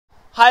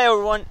Hi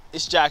everyone,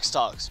 it's Jack's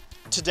Talks.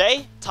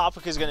 Today,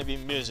 topic is going to be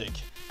music.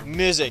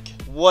 Music,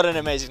 what an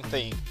amazing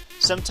thing.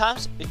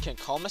 Sometimes it can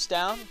calm us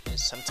down and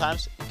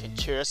sometimes it can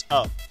cheer us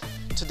up.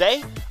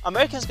 Today,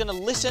 Americans going to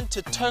listen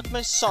to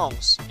Turkmen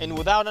songs, and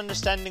without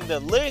understanding the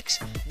lyrics,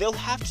 they'll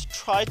have to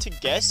try to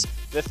guess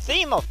the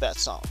theme of that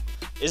song.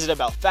 Is it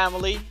about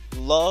family,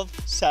 love,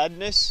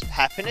 sadness,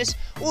 happiness?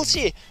 We'll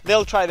see.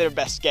 They'll try their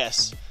best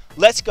guess.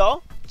 Let's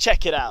go,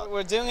 check it out. What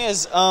we're doing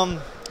is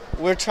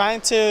we're trying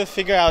to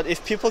figure out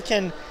if people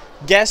can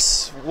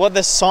guess what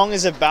the song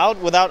is about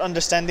without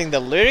understanding the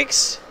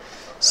lyrics.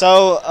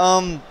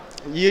 So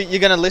you're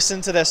gonna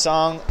listen to the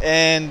song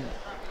and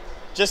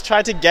just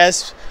try to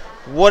guess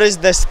what is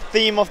the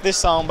theme of this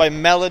song by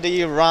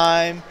melody,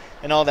 rhyme,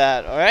 and all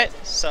that. All right?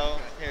 So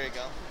here we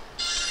go.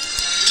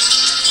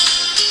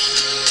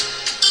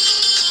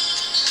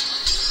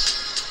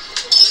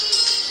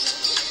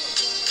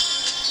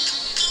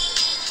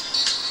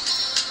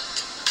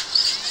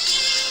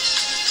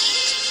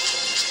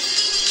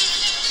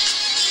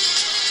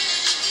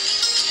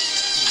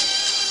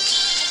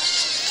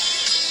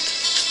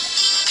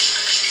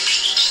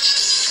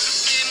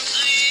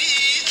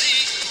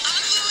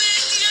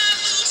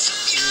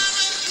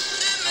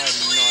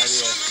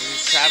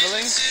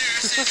 Traveling?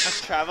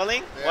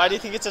 Traveling? Yeah. Why do you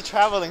think it's a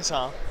traveling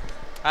song?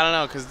 I don't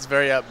know, because it's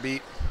very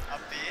upbeat.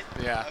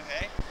 Upbeat? Yeah.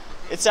 Okay.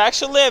 It's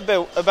actually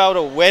about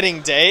a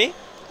wedding day.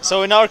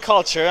 So in our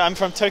culture, I'm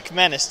from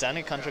Turkmenistan,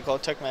 a country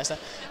called Turkmenistan.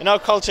 In our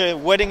culture,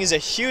 wedding is a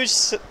huge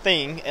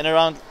thing, and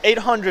around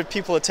 800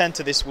 people attend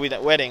to these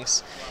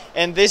weddings.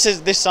 And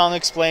this song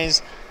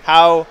explains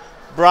how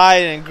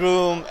bride and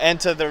groom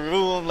enter the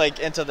room,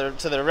 like enter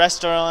to the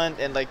restaurant,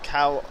 and like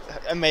how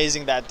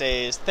amazing that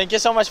day is. Thank you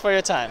so much for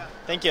your time.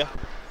 Thank you.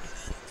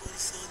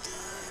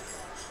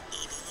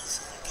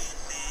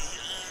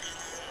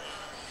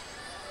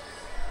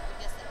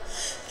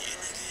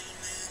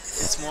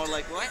 It's more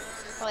like what?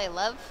 Probably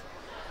love.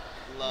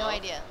 Love. No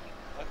idea.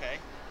 Okay.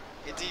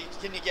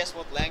 Can you guess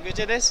what language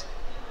it is?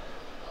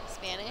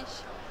 Spanish?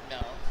 No.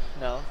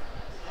 No.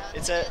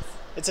 It's a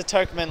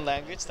Turkmen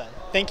language then.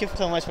 Thank you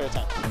so much for your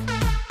time.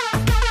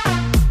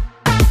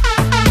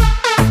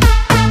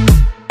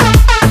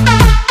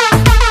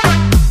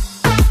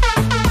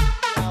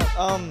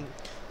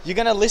 You're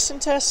gonna listen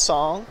to a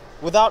song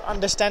without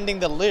understanding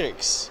the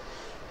lyrics,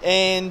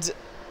 and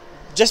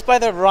just by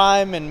the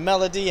rhyme and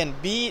melody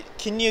and beat,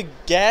 can you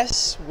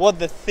guess what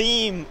the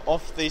theme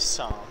of this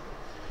song?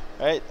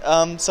 Right?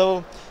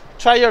 So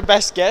try your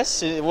best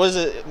guess.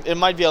 It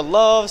might be a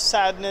love,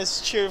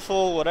 sadness,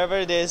 cheerful, whatever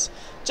it is,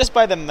 just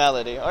by the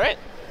melody. All right?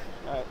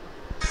 All right.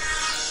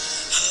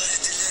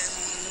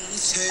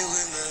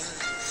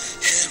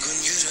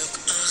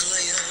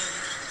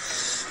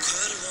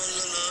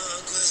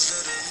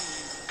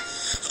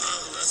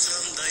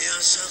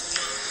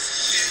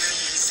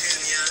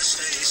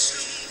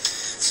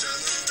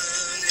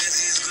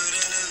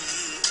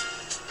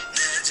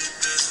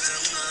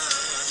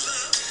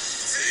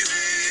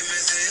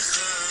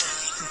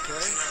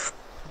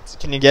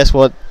 Can you guess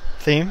what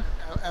theme?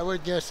 I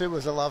would guess it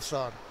was a love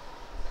song.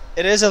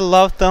 It is a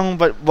love song,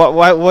 but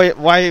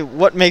why?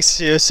 What makes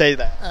you say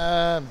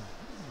that?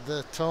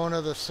 The tone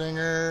of the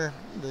singer,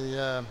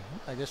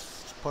 I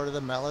guess part of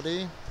the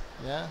melody,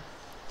 yeah.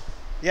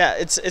 Yeah,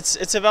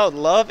 it's about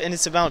love, and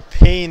it's about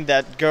pain.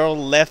 That girl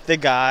left the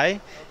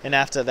guy, and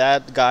after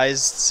that,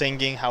 guy's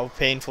singing how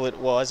painful it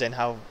was and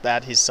how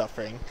bad he's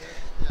suffering.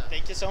 Yeah.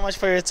 Thank you so much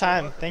for your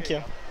time. Thank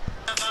you.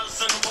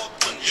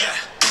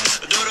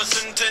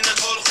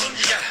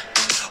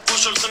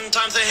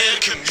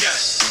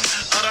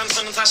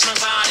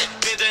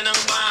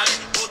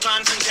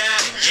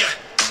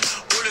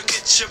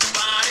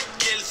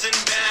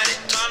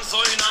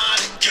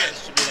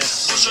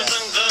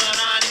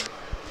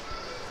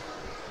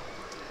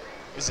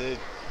 Is it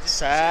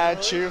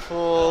sad, cheerful,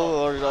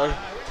 or? I wouldn't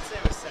say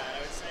it was sad. I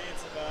would say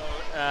it's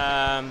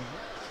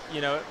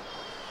about,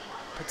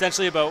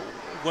 potentially about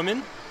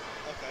women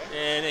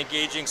and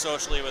engaging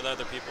socially with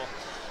other people.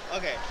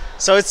 Okay.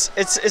 So it's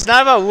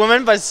not about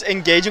women, but it's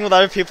engaging with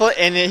other people,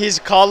 and he's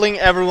calling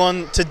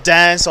everyone to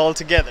dance all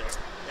together.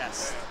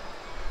 Yes.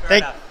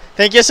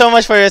 Thank you so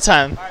much for your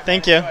time. Right,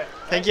 thank you. enjoy.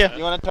 Thank you.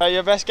 You want to try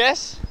your best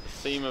guess?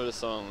 Theme of the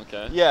song,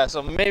 okay. Yeah,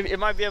 so maybe it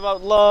might be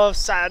about love,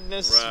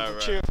 sadness, Right,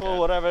 cheerful, okay.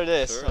 whatever it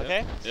is. Sure,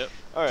 Okay? Yep.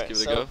 All right.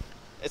 Let's give it So a go.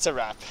 it's a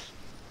rap.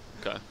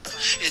 Okay.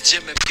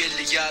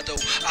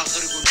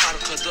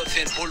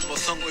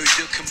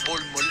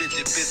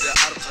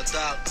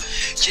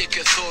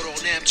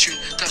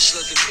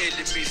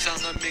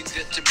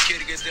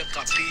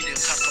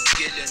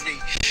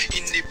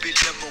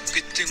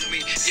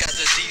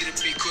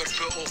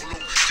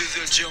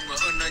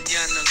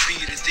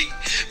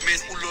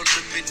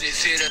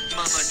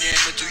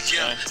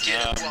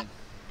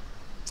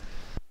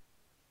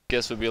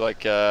 Guess would be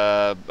like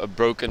a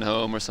broken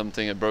home or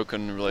something, a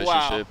broken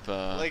relationship.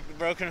 Wow, like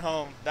broken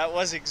home. That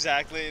was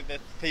exactly the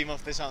theme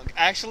of the song.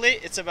 Actually,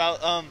 it's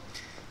about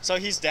so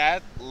his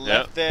dad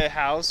left the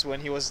house when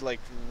he was like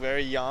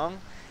very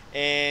young,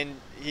 and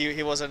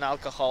he was an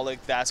alcoholic.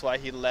 That's why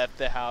he left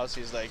the house.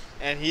 He's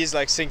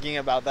like thinking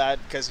about that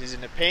because he's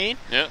in the pain.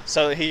 Yeah.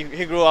 So he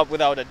grew up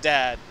without a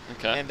dad.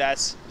 Okay. And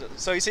that's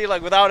so you see,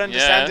 like without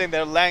understanding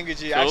their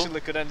language, you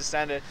actually could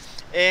understand it.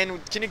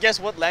 And can you guess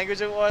what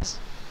language it was?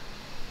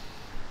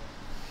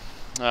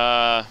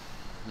 No,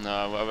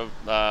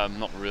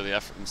 not really.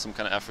 Some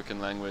kind of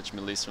African language,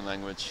 Middle Eastern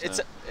language.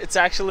 It's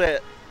actually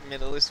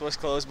Middle East was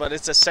close, but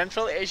it's a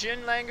Central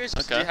Asian language.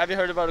 Okay. Have you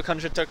heard about the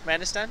country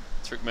Turkmenistan?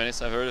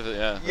 Turkmenistan, I've heard of it.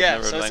 Yeah.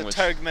 Yeah, so it's a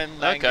Turkmen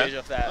language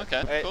of that.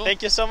 Okay. Right, Cool.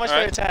 thank you so much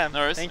for your time. No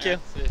worries. Thank Yeah, you.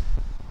 see you.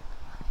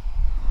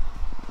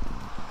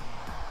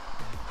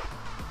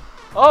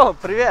 О,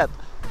 привет!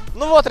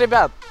 Ну вот,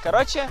 ребят,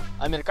 короче,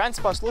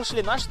 американцы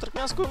послушали нашу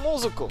туркменскую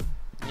музыку.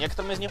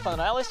 Некоторым из них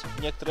понравилось,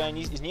 некоторые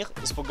из них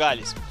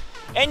испугались.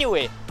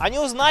 Anyway, они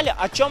узнали,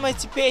 о чем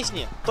эти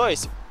песни. То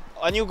есть,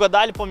 они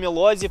угадали по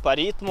мелодии, по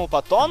ритму,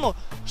 по тону,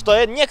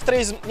 что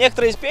некоторые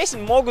из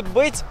песен могут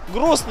быть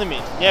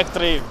грустными.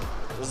 Некоторые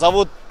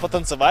зовут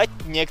потанцевать,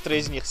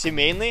 некоторые из них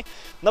семейные.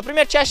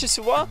 Например, чаще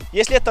всего,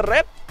 если это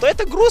рэп, то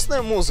это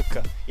грустная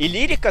музыка. И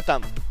лирика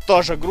там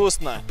тоже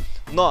грустная.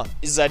 Но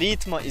из-за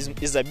ритма,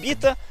 из-за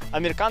бита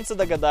американцы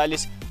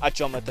догадались, о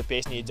чем эта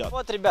песня идет.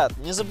 Вот, ребят,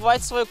 не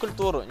забывайте свою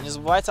культуру, не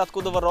забывайте,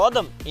 откуда вы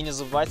родом, и не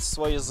забывайте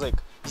свой язык.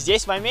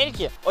 Здесь, в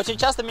Америке, очень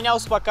часто меня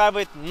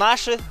успокаивают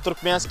наши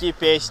туркменские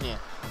песни.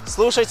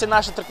 Слушайте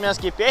наши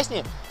туркменские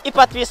песни и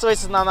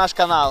подписывайтесь на наш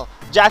канал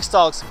Jax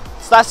Talks.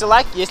 Ставьте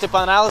лайк, если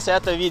понравилось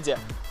это видео.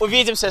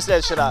 Увидимся в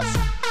следующий раз.